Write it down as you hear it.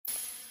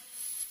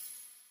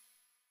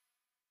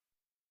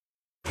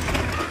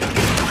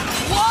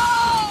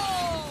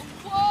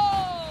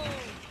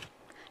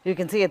You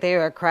can see it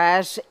there. A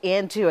crash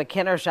into a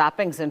Kenner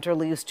shopping center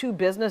leaves two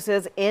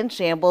businesses in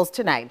shambles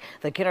tonight.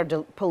 The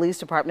Kenner Police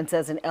Department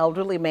says an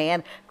elderly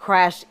man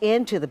crashed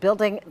into the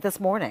building this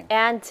morning.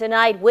 And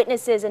tonight,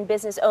 witnesses and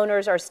business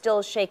owners are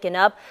still shaken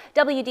up.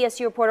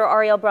 WDSU reporter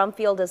Ariel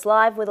Brumfield is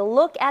live with a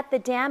look at the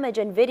damage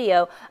and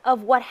video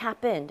of what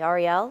happened.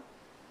 Ariel?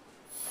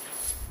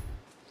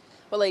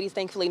 Well, ladies,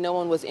 thankfully no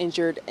one was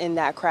injured in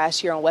that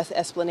crash here on West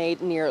Esplanade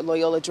near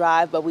Loyola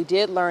Drive, but we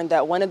did learn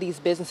that one of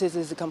these businesses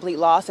is a complete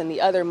loss and the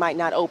other might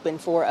not open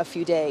for a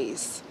few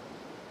days.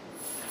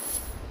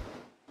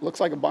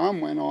 Looks like a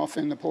bomb went off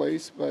in the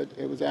place, but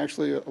it was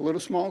actually a little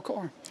small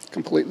car.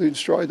 Completely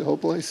destroyed the whole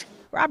place.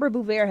 Robert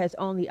Bouvert has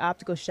owned the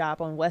optical shop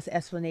on West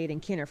Esplanade in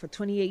Kenner for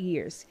 28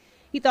 years.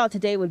 He thought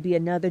today would be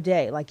another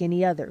day like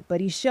any other,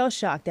 but he's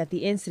shell-shocked at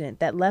the incident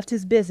that left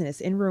his business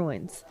in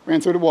ruins.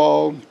 Ran through the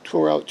wall,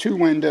 tore out 2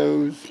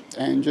 windows,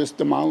 and just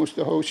demolished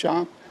the whole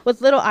shop.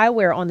 With little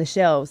eyewear on the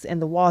shelves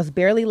and the walls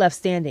barely left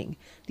standing,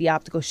 the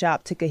optical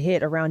shop took a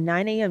hit around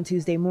 9 a.m.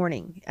 Tuesday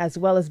morning, as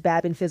well as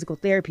Babin Physical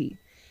Therapy.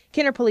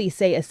 Kenner police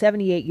say a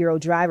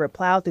 78-year-old driver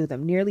plowed through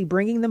them, nearly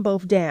bringing them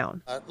both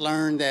down. I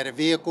learned that a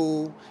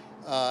vehicle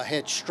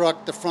had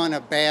struck the front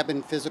of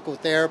Babin Physical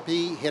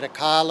Therapy, hit a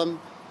column,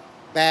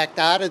 backed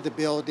out of the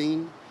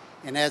building,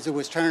 and as it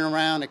was turning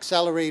around,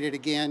 accelerated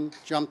again,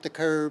 jumped the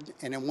curb,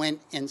 and it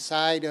went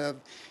inside of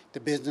the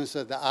business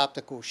of the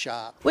optical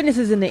shop.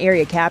 Witnesses in the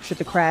area captured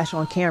the crash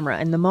on camera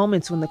and the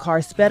moments when the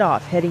car sped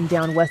off heading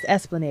down West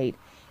Esplanade.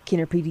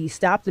 Kenner PD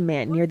stopped the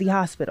man near the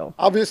hospital.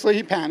 Obviously,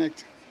 he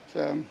panicked,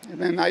 so it'd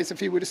been nice if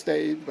he would have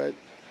stayed, but,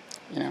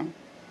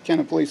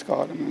 Kenner police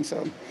caught him, and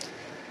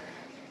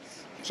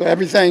so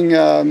everything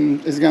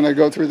is going to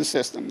go through the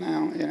system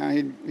now.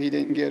 He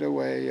didn't get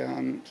away.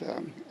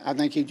 So I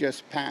think he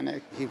just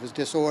panicked. He was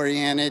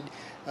disoriented.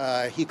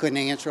 He couldn't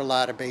answer a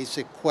lot of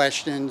basic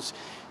questions.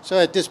 So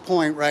at this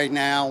point right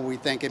now, we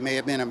think it may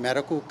have been a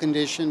medical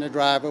condition the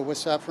driver was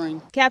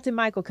suffering. Captain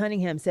Michael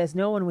Cunningham says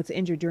no one was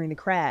injured during the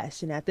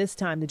crash, and at this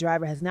time the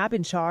driver has not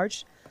been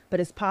charged, but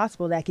it's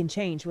possible that can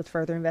change with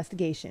further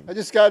investigation. I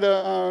just got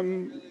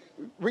to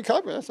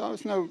recover. That's all.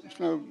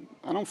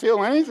 I don't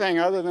feel anything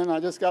other than I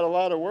just got a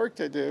lot of work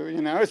to do.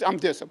 I'm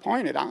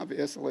disappointed,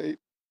 obviously.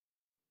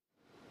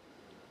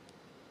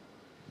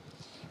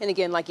 And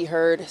again, like you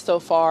heard, so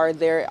far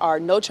there are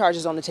no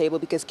charges on the table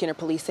because Kenner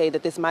police say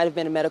that this might have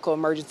been a medical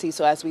emergency.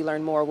 So as we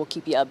learn more, we'll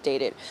keep you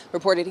updated.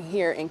 Reporting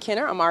here in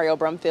Kenner, I'm Ariel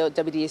Brumfield,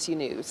 WDSU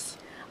News.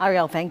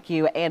 Ariel, thank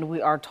you. And we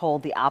are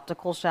told the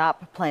optical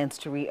shop plans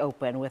to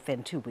reopen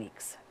within 2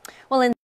 weeks. Well, in